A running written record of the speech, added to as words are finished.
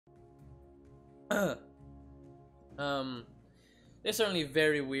um, it's certainly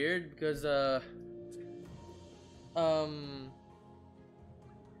very weird because um,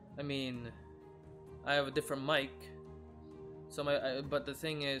 I mean, I have a different mic, so but the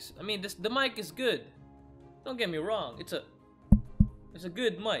thing is, I mean, the mic is good. Don't get me wrong, it's a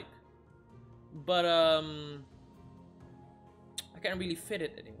good mic, but I can't really fit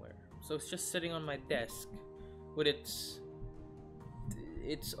it anywhere. So it's just sitting on my desk with its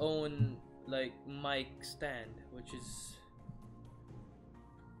own like mic stand, which is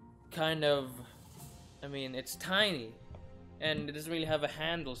kind of, I mean, it's tiny and it doesn't really have a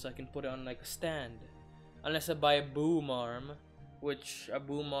handle, so I can put it on like a stand. Unless I buy a boom arm, which a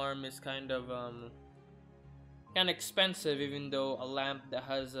boom arm is kind of expensive, even though a lamp that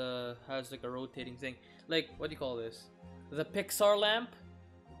has like a rotating thing, like, what do you call this, the Pixar lamp,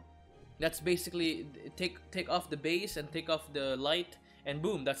 that's basically take off the base and take off the light, and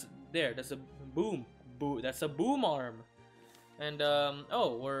boom, that's a boom, that's a boom arm. And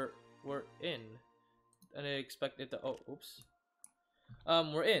oh, we're in, and I expect it to, oh, oops,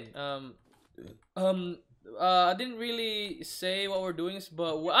 we're in. I didn't really say what we're doing,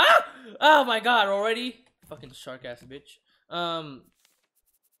 but oh my god, already, fucking shark ass bitch. I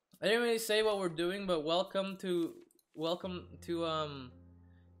didn't really say what we're doing, but welcome to wait,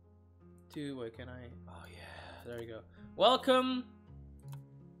 can I, oh yeah, there you go. Welcome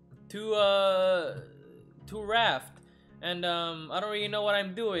to Raft. And I don't really know what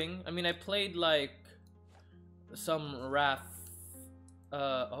I'm doing. I mean, I played like some Raft.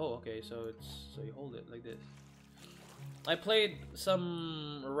 Oh, okay. So you hold it like this. I played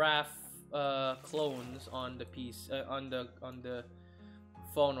some Raft clones on the on the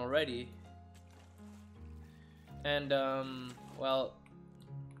phone already. And well,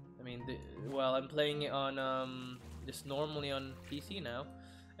 I mean, I'm playing it on just normally on PC now.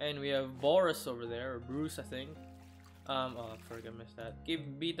 And we have Boris over there, or Bruce, I think. Oh, I forgot, I missed that.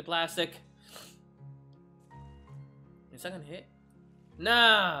 Beat the plastic. Is that gonna hit?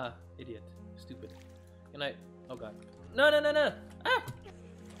 Nah! Idiot. Stupid. Can I? Oh god. No, no, no, no! Ah!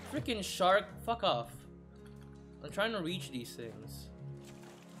 Freaking shark. Fuck off. I'm trying to reach these things.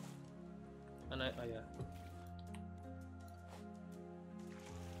 And oh yeah.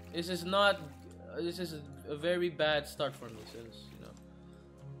 This is not. This is a very bad start for me, since, you know.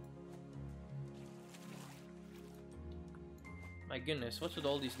 My goodness, what's with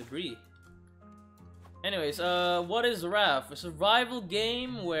all these debris? Anyways, what is Raft? A survival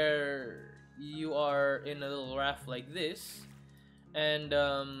game where you are in a little raft like this, and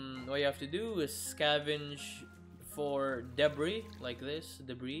what you have to do is scavenge for debris like this,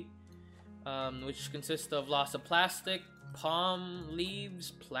 which consists of lots of plastic, palm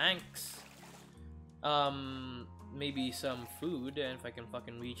leaves, planks, maybe some food, and if I can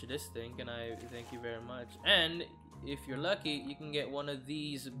fucking reach this thing, can I? Thank you very much. And if you're lucky, you can get one of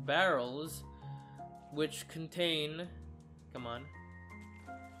these barrels, which contain, come on,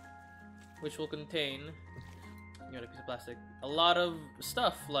 which will contain, you got a piece of plastic, a lot of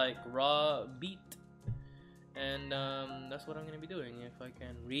stuff like raw beet, and that's what I'm gonna be doing. If I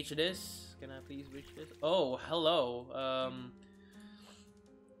can reach this, can I please reach this? Oh, hello.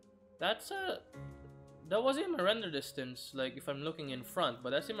 That wasn't in my render distance, like if I'm looking in front, but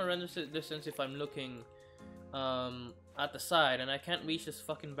that's in my render distance if I'm looking at the side, and I can't reach this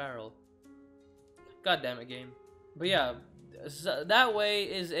fucking barrel. God damn it, game. But yeah, that way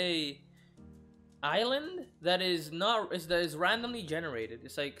is a island that is randomly generated.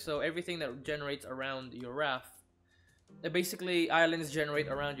 It's like, so everything that generates around your raft, basically islands generate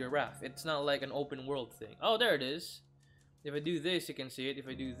around your raft. It's not like an open world thing. Oh, there it is. If I do this, you can see it. If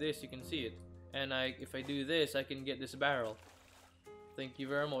I do this, you can see it. And if I do this, I can get this barrel. Thank you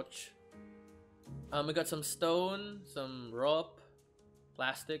very much. We got some stone, some rope,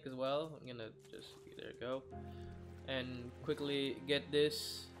 plastic as well. I'm gonna just, there you go, and quickly get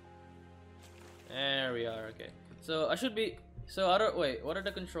this. There we are. Okay, so I should be, so I don't, wait, what are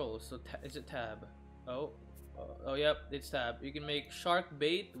the controls? So is it tab? Oh, yep, it's tab. You can make shark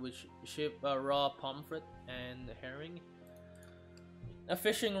bait, which ship raw pomfret and herring, a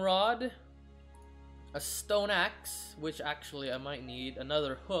fishing rod, a stone axe, which actually I might need,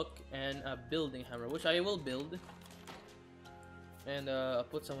 another hook, and a building hammer, which I will build. And I'll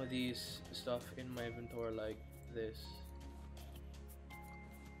put some of these stuff in my inventory like this.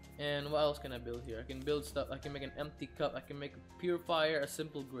 And what else can I build here? I can build stuff. I can make an empty cup. I can make a purifier, a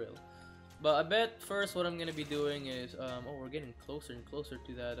simple grill. But I bet first what I'm gonna be doing is oh, we're getting closer and closer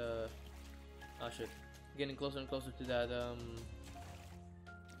to that oh shit, getting closer and closer to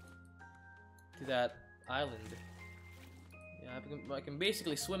that island. Yeah, I can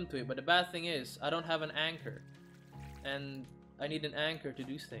basically swim to it, but the bad thing is I don't have an anchor, and I need an anchor to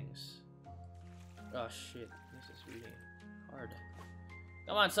do things. Oh shit, this is really hard.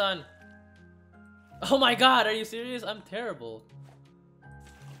 Come on, son. Oh my god, are you serious? I'm terrible.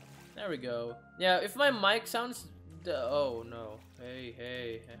 There we go. Yeah, if my mic sounds... Oh no.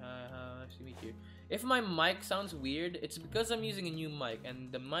 Hey. Nice to meet you. If my mic sounds weird, it's because I'm using a new mic,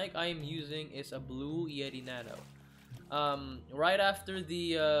 and the mic I am using is a Blue Yeti Nano. Right after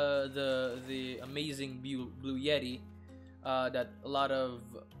the amazing Blue Yeti that a lot of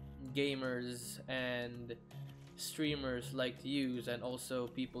gamers and streamers like to use, and also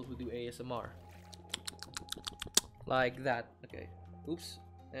people who do ASMR. Like that. Okay. Oops.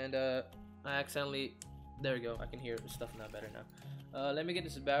 And I accidentally... There we go. I can hear stuff now better now. Let me get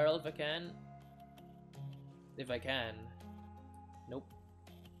this barrel if I can. If I can. Nope.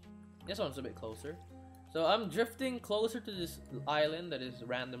 This one's a bit closer. So I'm drifting closer to this island that is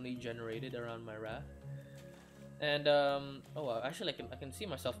randomly generated around my raft. And oh, actually I can see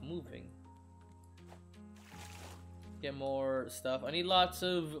myself moving. Get more stuff. I need lots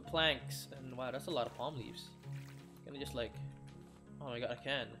of planks. And wow, that's a lot of palm leaves. Can I just like... Oh my god, I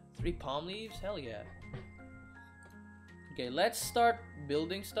can. 3 palm leaves? Hell yeah. Okay, let's start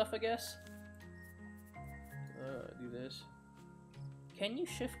building stuff, I guess. Do this. Can you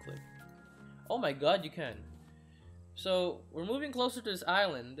shift click? Oh my god, you can. So, we're moving closer to this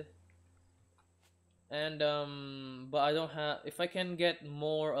island. And, but I don't have... If I can get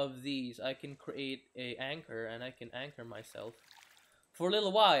more of these, I can create a anchor, and I can anchor myself for a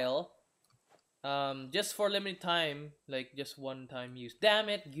little while. Just for limited time, like just one time use. Damn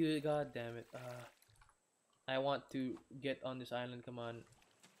it, you god damn it. I want to get on this island, come on.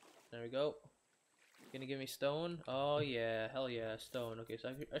 There we go. Gonna give me stone? Oh yeah, hell yeah, stone. Okay,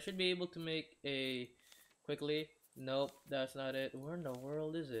 so I should be able to make a quickly. Nope, that's not it. Where in the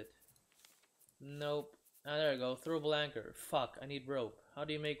world is it? Nope. Ah, there we go. Throwable anchor. Fuck, I need rope. How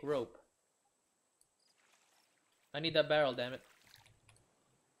do you make rope? I need that barrel, damn it.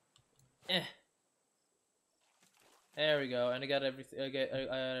 There we go, and I got everything. I got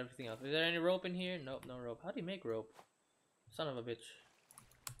everything else. Is there any rope in here? Nope, no rope. How do you make rope? Son of a bitch.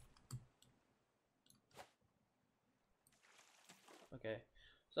 Okay,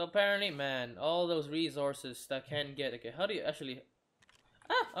 so apparently, man, all those resources that I can get. Okay, how do you actually?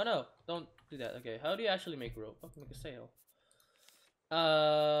 Ah! Oh no! Don't do that. Okay, how do you actually make rope? Oh, make a sail. Oh,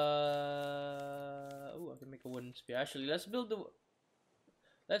 I can make a wooden spear. Actually, let's build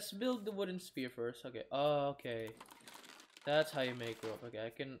the wooden spear first. Okay. Oh, okay. That's how you make rope.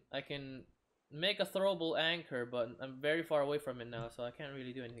 Okay, I can make a throwable anchor, but I'm very far away from it now, so I can't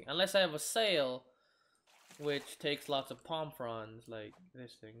really do anything unless I have a sail, which takes lots of palm fronds, like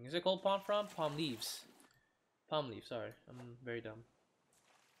this thing. Is it called palm frond? Palm leaves. Palm leaves. Sorry, I'm very dumb,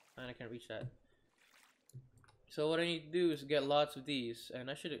 and I can't reach that. So what I need to do is get lots of these, and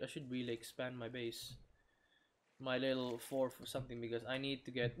I should really expand my base. My little fort for something, because I need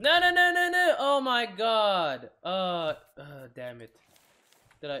to get... No! Oh my god! Damn it.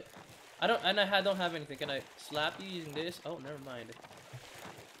 I don't have anything. Can I slap you using this? Oh, never mind.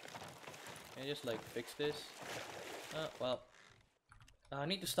 Can I just like fix this? Well. I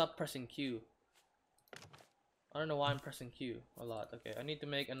need to stop pressing Q. I don't know why I'm pressing Q a lot. Okay, I need to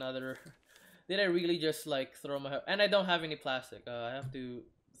make another... Did I really just like throw my... And I don't have any plastic. I have to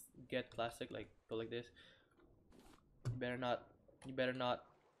get plastic, like go like this. You better not. You better not.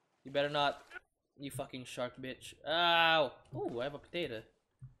 You better not. You fucking shark bitch. Ow! Ooh, I have a potato.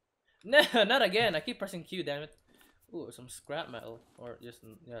 No, not again. I keep pressing Q, damn it. Ooh, some scrap metal. Or just,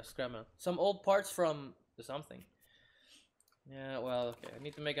 yeah, scrap metal. Some old parts from something. Yeah, well, okay. I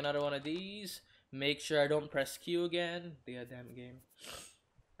need to make another one of these. Make sure I don't press Q again. The damn game.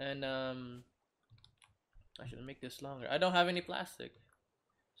 And, I should make this longer. I don't have any plastic.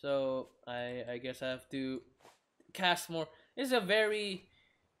 So, I guess I have to cast more. It's a very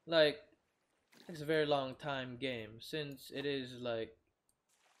it's a very long time game, since it is like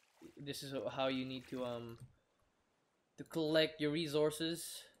this is how you need to collect your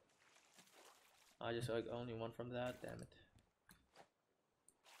resources. I just like only one from that, damn it.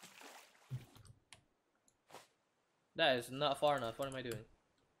 That is not far enough. What am I doing?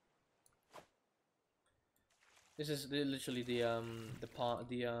 This is literally the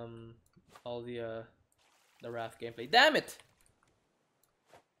Raft gameplay. Damn it!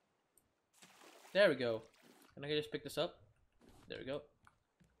 There we go. Can I just pick this up? There we go.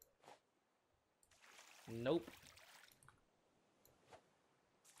 Nope.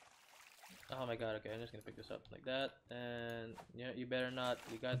 Oh my god, okay, I'm just gonna pick this up like that. And yeah, you better not,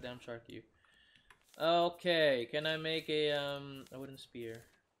 you goddamn shark you. Okay, can I make a wooden spear?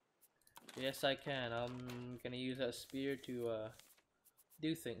 Yes, I can. I'm gonna use that spear to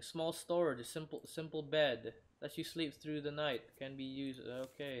do things. Small storage, a simple bed. Lets you sleep through the night. Can be used.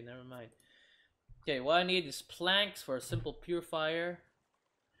 Okay, never mind. Okay, what I need is planks for a simple purifier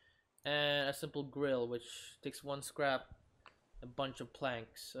and a simple grill, which takes one scrap, a bunch of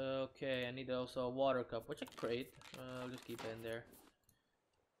planks. Okay, I need also a water cup, which I can create. I'll just keep it in there.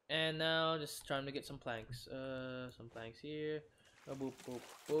 And now just trying to get some planks. Some planks here. Oh, boop, boop,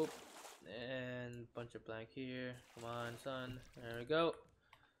 boop. And bunch of plank here. Come on, son. There we go.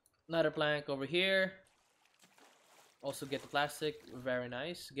 Another plank over here. Also get the plastic. Very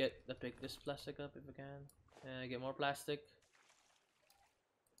nice. Pick this plastic up if I can. Get more plastic.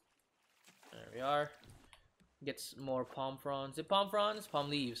 There we are. Gets more palm fronds. Palm fronds? Palm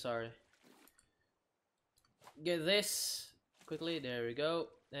leaves, sorry. Get this quickly. There we go.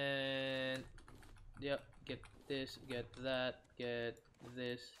 And yep, get this, get that, get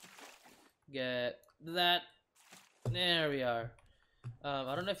this, get that. There we are.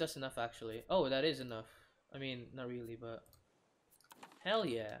 I don't know if that's enough actually. Oh, that is enough. I mean, not really, but hell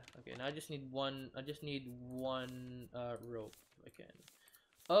yeah. Okay, now I just need one. I just need one rope. If I can.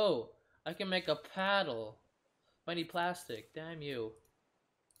 Oh, I can make a paddle. I need plastic. Damn you.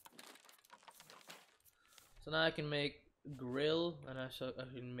 So now I can make grill, and I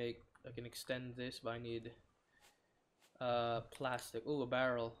can extend this, but I need plastic. Ooh, a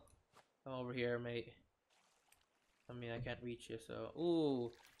barrel. Come over here, mate. I mean, I can't reach you, so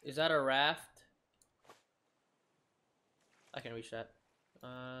ooh, is that a raft? I can reach that.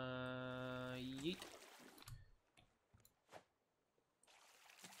 Yeet.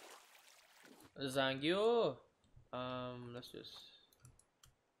 Zangyo. Let's just.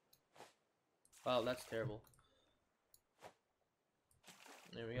 Wow, that's terrible.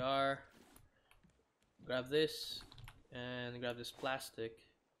 There we are. Grab this and grab this plastic.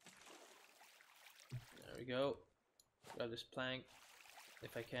 There we go. Grab this plank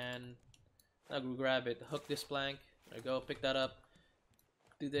if I can. I'll go grab it. Hook this plank. There we go. Pick that up.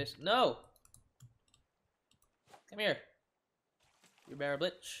 Do this. No! Come here. You bear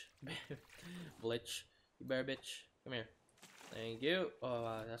bitch. Blitch. You bear bitch. Come here. Thank you. Oh,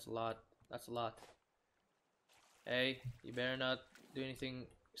 wow, that's a lot. That's a lot. Hey, you better not do anything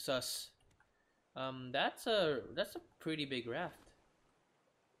sus. That's a pretty big raft.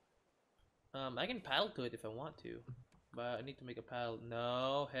 I can paddle to it if I want to, but I need to make a paddle.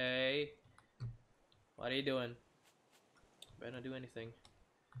 No, hey, what are you doing? Better not do anything.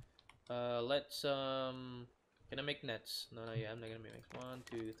 Let's Can I make nets? No, no, yeah, I'm not gonna make 1,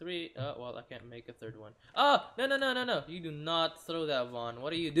 2, 3. Well, I can't make a third one. Oh, no, no, no, no, no! You do not throw that, Vaughn.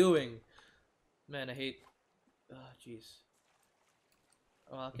 What are you doing? Man, I hate. Oh, jeez.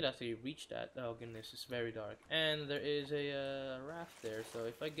 Well, I could actually reach that. Oh goodness, it's very dark. And there is a raft there, so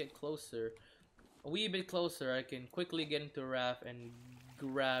if I get closer, a wee bit closer, I can quickly get into a raft and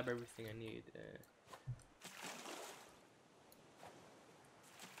grab everything I need.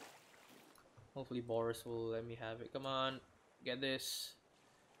 Hopefully Boris will let me have it. Come on, get this.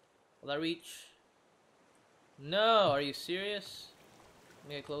 Will I reach? No, are you serious? Let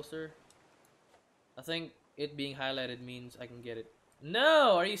me get closer. I think it being highlighted means I can get it.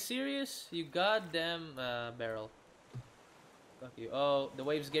 No, are you serious? You goddamn barrel. Fuck you. Oh, the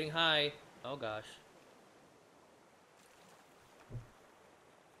wave's getting high. Oh gosh.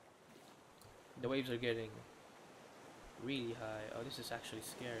 The waves are getting really high. Oh, this is actually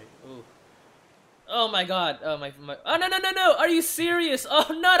scary. Ooh. Oh my god. Oh my. Oh no no no no. Are you serious?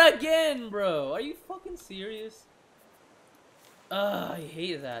 Oh, not again, bro. Are you fucking serious? I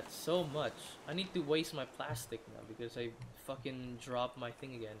hate that so much. I need to waste my plastic now because I fucking dropped my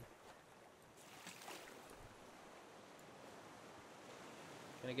thing again.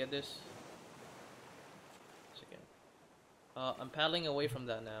 Can I get this? Second. I'm paddling away from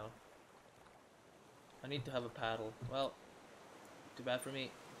that now. I need to have a paddle. Well, too bad for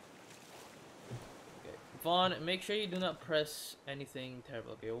me. Okay. Vaughn, make sure you do not press anything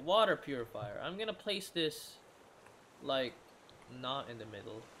terrible. Okay, water purifier. I'm gonna place this like not in the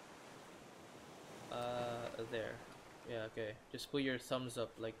middle. There. Yeah, okay. Just put your thumbs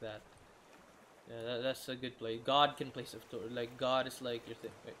up like that. Yeah, that's a good play. God can place it. Like, God is like your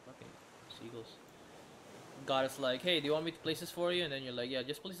thing. Wait, fucking seagulls. God is like, hey, do you want me to place this for you? And then you're like, yeah,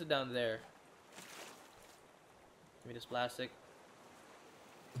 just place it down there. Give me this plastic.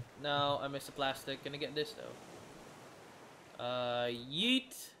 No, I missed the plastic. Can I get this though?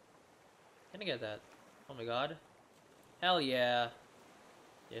 Yeet. Can I get that? Oh my god. Hell yeah.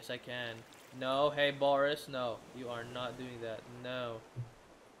 Yes, I can. No, hey Boris, no. You are not doing that. No.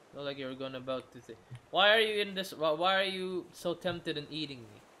 Not like you're gonna about to say. Why are you in this? Why are you so tempted in eating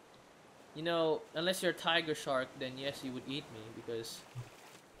me? You know, unless you're a tiger shark, then yes, you would eat me because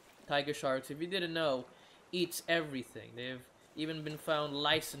tiger sharks, if you didn't know, eats everything. They've even been found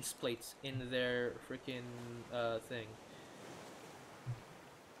license plates in their freaking thing.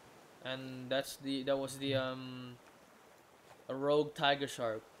 And that was the a rogue tiger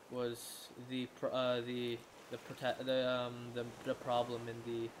shark was the problem in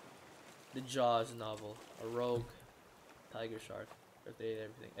the Jaws novel. A rogue tiger shark that ate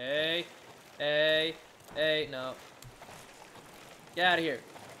everything. Hey, hey, hey! No, get out of here!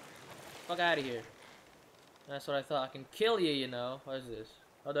 Fuck out of here! That's what I thought. I can kill you, you know. What is this?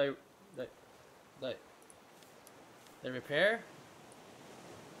 How do I repair?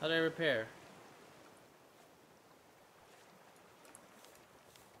 How do I repair?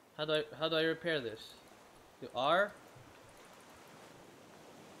 How do I repair this? Do R?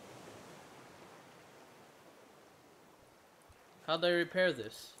 How do I repair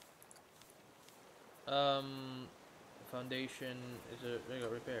this? Foundation is a there you go,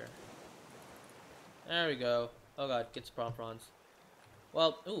 repair. There we go. Oh god, get spawn prawns.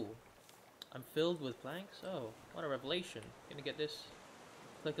 Well, ooh. I'm filled with planks? Oh, what a revelation. Gonna get this.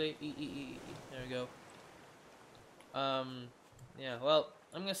 Quickly, there we go. Yeah, well,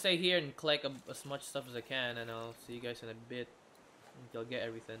 I'm gonna stay here and collect as much stuff as I can, and I'll see you guys in a bit until I get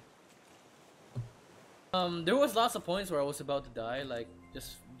everything. There was lots of points where I was about to die, like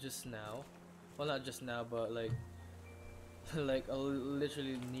just now. Well, not just now, but like like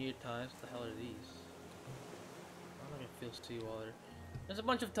literally near times. What the hell are these? I don't know if it feels seawater. There's a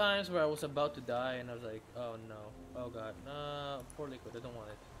bunch of times where I was about to die, and I was like, oh no, oh god, no, poor liquid, I don't want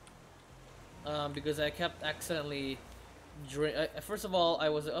it. Because I kept accidentally drink. First of all, I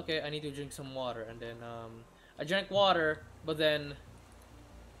was okay. I need to drink some water, and then I drank water, but then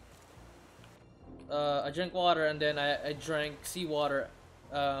I drank water, and then I drank seawater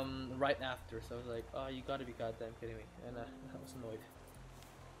right after. So I was like, oh, you gotta be goddamn kidding me, and I was annoyed.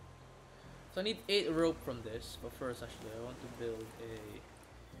 So I need 8 rope from this, but first actually I want to build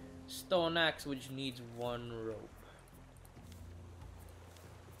a stone axe which needs 1 rope.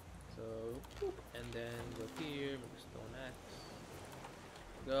 So, boop, and then go here, make a stone axe.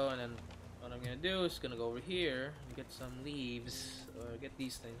 Go, and then what I'm gonna do is gonna go over here and get some leaves, or get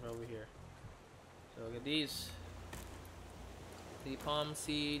these things from over here. So get these. The palm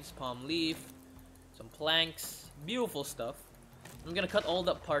seeds, palm leaf, some planks, beautiful stuff. I'm gonna cut all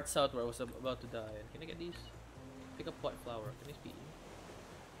the parts out where I was about to die. Can I get these? Pick up white flower. Can this be eaten?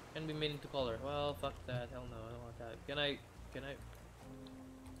 Can be made into color. Well, fuck that. Hell no, I don't want that. Can I?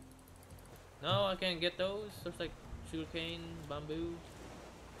 No, I can't get those. There's like sugarcane, bamboo.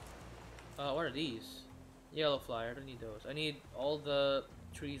 What are these? Yellow fly. I don't need those. I need all the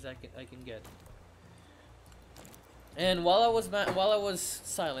trees I can get. And while I was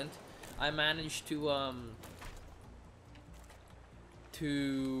silent, I managed to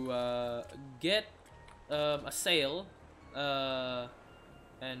get a sail,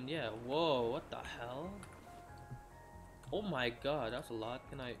 and yeah, whoa, what the hell? Oh my god, that's a lot.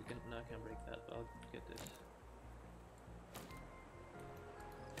 No, I can't break that. I'll get this.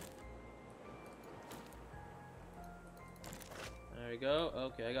 There we go.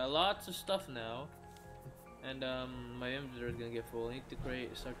 Okay, I got lots of stuff now, and my inventory is gonna get full. I need to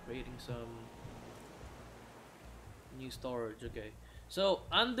start creating some new storage. Okay. So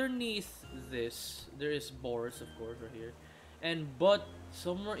underneath this, there is boards, of course, right here, but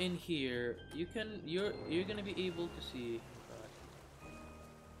somewhere in here, you're gonna be able to see.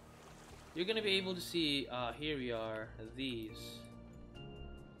 You're gonna be able to see. Here we are. These,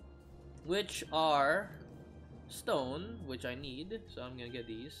 which are stone, which I need. So I'm gonna get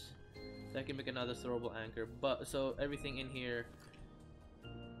these, so I can make another throwable anchor. But so everything in here.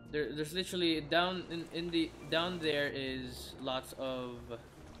 There's literally down there is lots of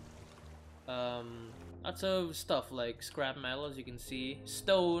stuff like scrap metal, as you can see,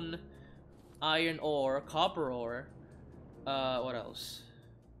 stone, iron ore, copper ore. What else?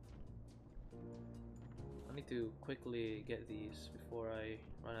 I need to quickly get these before I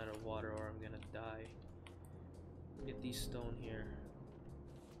run out of water, or I'm gonna die. Get these stone here.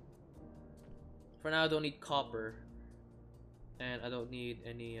 For now, I don't need copper. And I don't need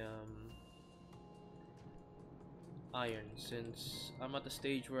any iron, since I'm at the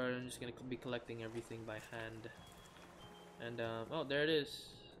stage where I'm just gonna be collecting everything by hand. And oh, there it is.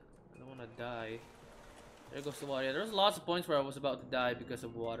 I don't want to die. There goes the water. Yeah, there's lots of points where I was about to die because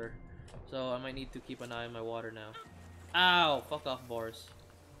of water, so I might need to keep an eye on my water now. Ow! Fuck off, Boris.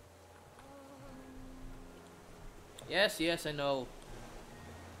 Yes, I know.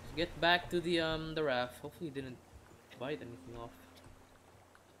 Get back to the raft. Hopefully it didn't bite anything off.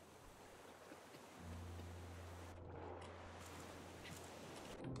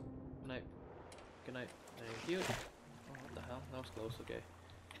 Good night. Good night. Thank you. Oh, what the hell? That was close. Okay.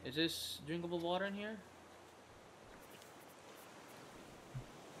 Is this drinkable water in here?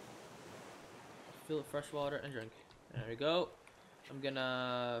 Fill it fresh water and drink. There we go. I'm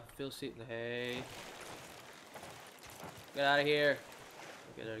gonna fill seat. Hey. Get out of here.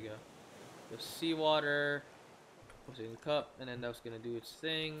 Okay, there we go. The seawater. Puts it in the cup, and then that's gonna do its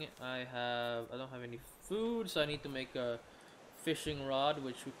thing. I don't have any food, so I need to make a fishing rod,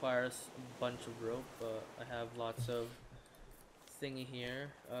 which requires a bunch of rope. But I have lots of thingy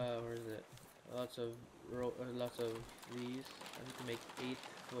here. Where is it? Lots of rope. Lots of these. I need to make 8,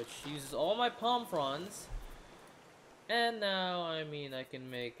 which uses all my palm fronds. And now, I mean, I can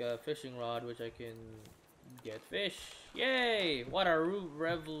make a fishing rod, which I can get fish. Yay! What a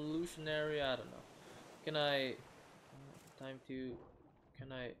revolutionary! I don't know. Can I? Time to.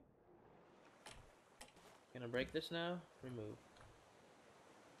 Can I break this now? Remove.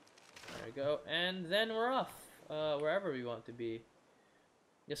 There we go. And then we're off. Wherever we want to be.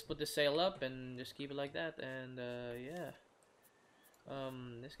 Just put the sail up and just keep it like that. And yeah.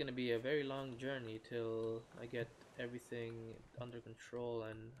 It's gonna be a very long journey till I get everything under control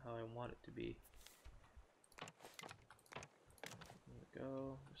and how I want it to be. There we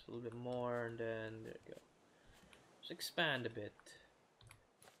go. Just a little bit more, and then there we go. Just expand a bit.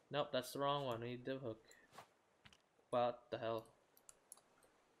 Nope, that's the wrong one. I need the hook. What the hell?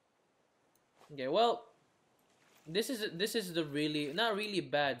 Okay, well, this is the really not really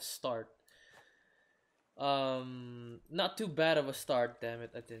bad start. Not too bad of a start. Damn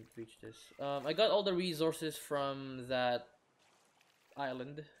it, I didn't reach this. I got all the resources from that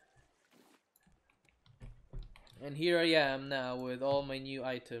island, and here I am now with all my new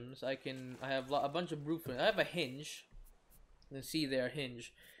items. I have a bunch of blueprints. I have a hinge. You can see there,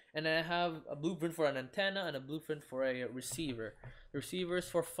 hinge. And I have a blueprint for an antenna and a blueprint for a receiver. The receiver is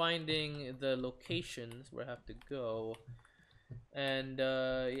for finding the locations where I have to go. And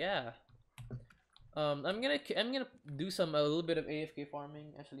yeah. I'm gonna do a little bit of AFK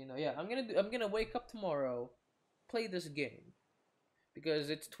farming. Actually, no, yeah. I'm gonna wake up tomorrow, play this game, because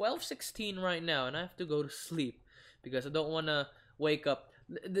it's 12:16 right now, and I have to go to sleep because I don't wanna wake up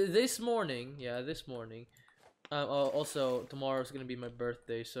this morning. Yeah, this morning. Also, tomorrow's gonna be my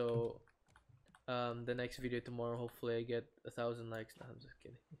birthday, so the next video tomorrow, hopefully I get 1,000 likes. No, I'm just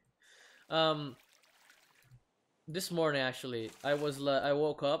kidding. This morning actually, I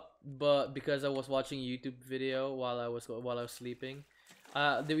woke up, but because I was watching a YouTube video while I was sleeping,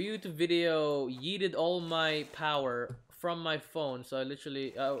 the YouTube video yeeted all my power from my phone. So I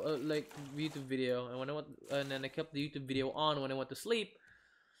literally like YouTube video, and then I kept the YouTube video on when I went to sleep.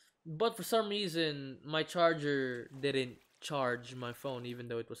 But for some reason, my charger didn't charge my phone even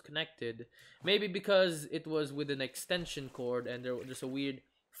though it was connected. Maybe because it was with an extension cord, and there's a weird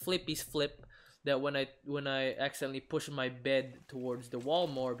flippies flip that when I accidentally pushed my bed towards the wall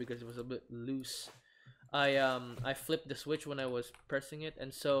more because it was a bit loose, I flipped the switch when I was pressing it,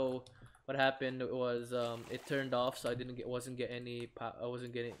 and so what happened was it turned off, so I wasn't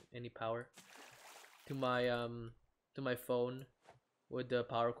getting any power to my phone with the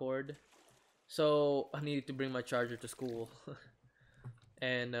power cord. So I needed to bring my charger to school.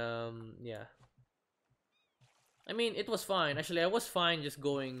 And yeah, I mean, it was fine. Actually, I was fine just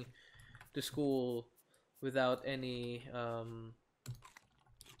going to school without any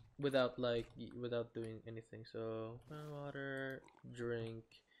without doing anything. So water, drink,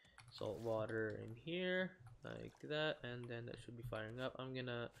 salt water in here like that, and then that should be firing up. I'm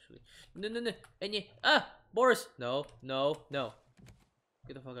gonna actually no and Boris, no,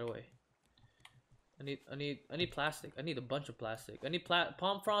 get the fuck away. I need plastic. I need a bunch of plastic. I need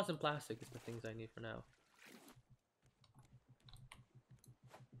palm fronds and plastic is the things I need for now.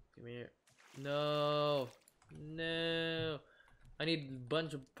 Come here. No. I need a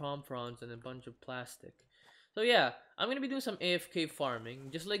bunch of palm fronds and a bunch of plastic. So yeah, I'm gonna be doing some AFK farming,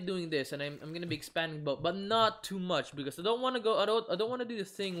 just like doing this, and I'm gonna be expanding, but not too much because I don't want to go. I don't want to do the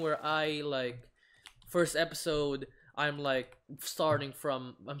thing where I like first episode I'm starting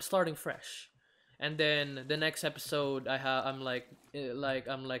fresh, and then the next episode I'm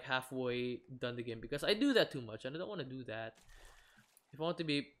like halfway done the game, because I do that too much and I don't want to do that. If I want to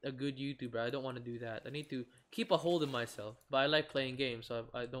be a good YouTuber, I don't want to do that. I need to keep a hold of myself, but I like playing games, so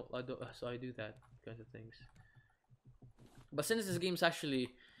I do that kinds of things. But since this game's actually,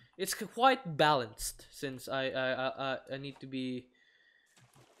 it's quite balanced, since I need to be,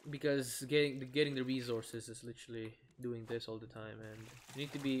 because getting the resources is literally doing this all the time, and you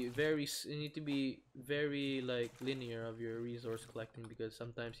need to be very like linear of your resource collecting, because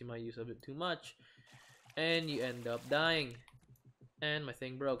sometimes you might use a bit too much and you end up dying. And my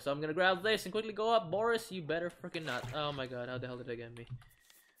thing broke, so I'm gonna grab this and quickly go up. Boris, you better freaking not. Oh my god, how the hell did I get me?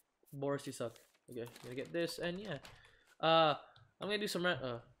 Boris, you suck. Okay, I'm gonna get this, and yeah. I'm gonna do some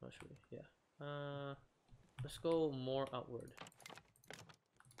actually, yeah. Let's go more outward.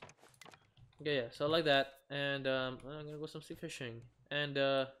 Okay, yeah, so like that, and I'm gonna go some sea fishing, and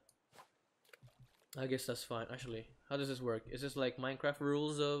I guess that's fine. Actually, how does this work? Is this like Minecraft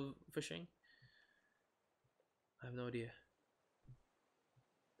rules of fishing? I have no idea.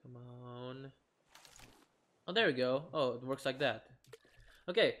 Come on. Oh, there we go. Oh, it works like that.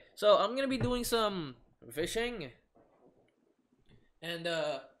 Okay, so I'm gonna be doing some fishing, and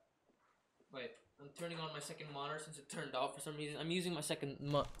wait, I'm turning on my second monitor since it turned off for some reason. I'm using my second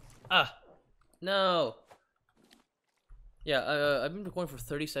no. Yeah, I've been recording for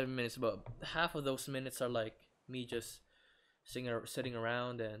 37 minutes, but half of those minutes are like me just sitting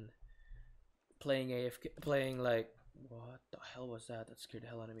around and playing AFK, playing like, what the hell was that? That scared the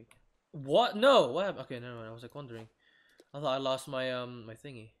hell out of me. What? No, what happened? Okay, never mind. I was like wondering. I thought I lost my my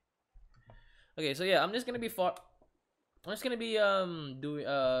thingy. Okay, so yeah, I'm just gonna be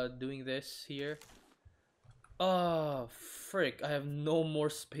doing this here. Oh frick! I have no more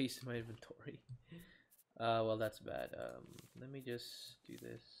space in my inventory. Well, that's bad. Let me just do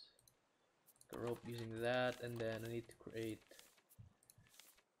this. The rope using that, and then I need to create.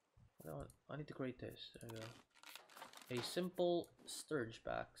 I need to create this. There we go. A simple storage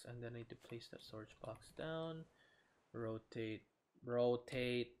box, and then I need to place that storage box down. Rotate.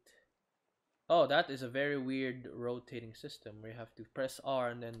 Oh, that is a very weird rotating system where you have to press R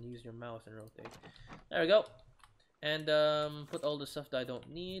and then use your mouse and rotate. There we go. And put all the stuff that I don't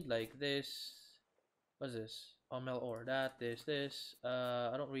need, like this. What's this? Metal ore. That, this.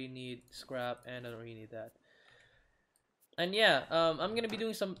 I don't really need scrap, and I don't really need that. And yeah, I'm gonna be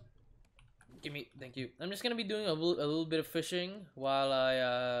doing some. Thank you. I'm just gonna be doing a little bit of fishing while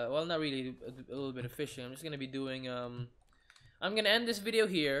I well, not really a little bit of fishing. I'm just gonna be doing I'm gonna end this video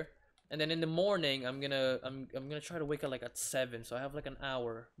here, and then in the morning I'm gonna try to wake up like at 7, so I have like an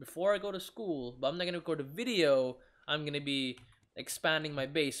hour before I go to school. But I'm not gonna record a video. I'm gonna be expanding my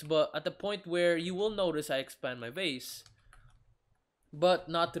base, but at the point where you will notice I expand my base, but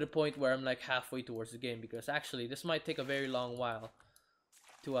not to the point where I'm like halfway towards the game, because actually this might take a very long while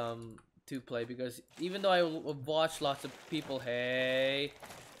to play, because even though I watch lots of people play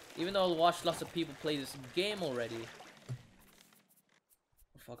this game already.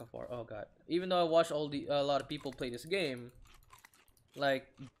 Fuck apart. Oh god. Even though I watch a lot of people play this game, like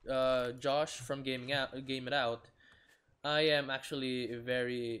Josh from Game It Out, I am actually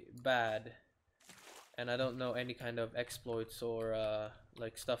very bad, and I don't know any kind of exploits or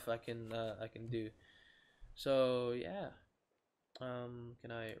like stuff I can do. So yeah.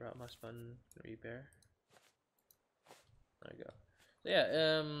 Can I route mouse button repair? There we go. So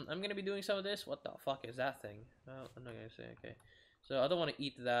yeah, I'm gonna be doing some of this. What the fuck is that thing? Oh, I'm not gonna say. Okay, so I don't want to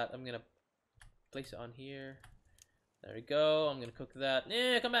eat that. I'm gonna place it on here. There we go. I'm gonna cook that.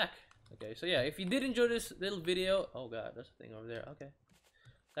 Yeah, come back. Okay, so yeah, if you did enjoy this little video, oh god, there's a thing over there. Okay,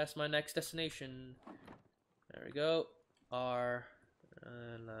 that's my next destination. There we go. R,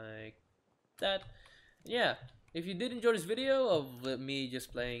 and like that. Yeah. If you did enjoy this video of me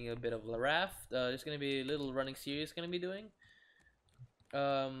just playing a bit of Raft, there's gonna be a little running series gonna be doing.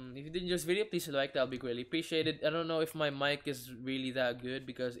 If you did enjoy this video, please like, that'll be greatly appreciated. I don't know if my mic is really that good,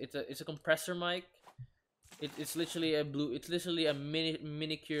 because it's a compressor mic. It's literally a it's a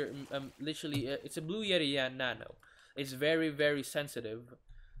Blue Yeti Nano. It's very sensitive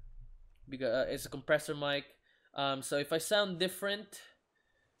because it's a compressor mic. So if I sound different,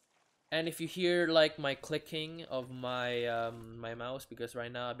 and if you hear like my clicking of my my mouse, because right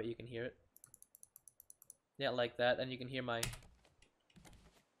now I bet you can hear it. Yeah, like that, and you can hear my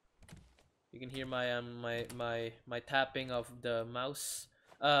my tapping of the mouse,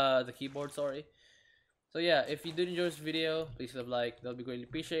 the keyboard, sorry. So yeah, if you did enjoy this video, please leave a like, that'll be greatly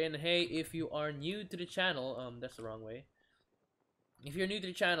appreciated. And hey, if you are new to the channel, that's the wrong way. If you're new to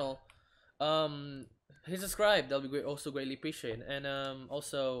the channel, hit subscribe, that'll be also greatly appreciated. And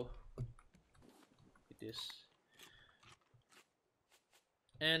also this.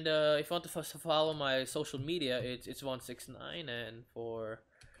 And if you want to follow my social media, it's 169, and for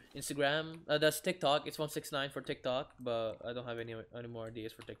Instagram, that's TikTok. It's 169 for TikTok, but I don't have any more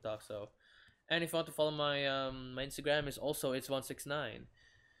ideas for TikTok. So, and if you want to follow my my Instagram, is also it's 169.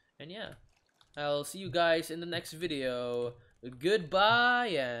 And yeah, I'll see you guys in the next video.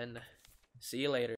 Goodbye and see you later.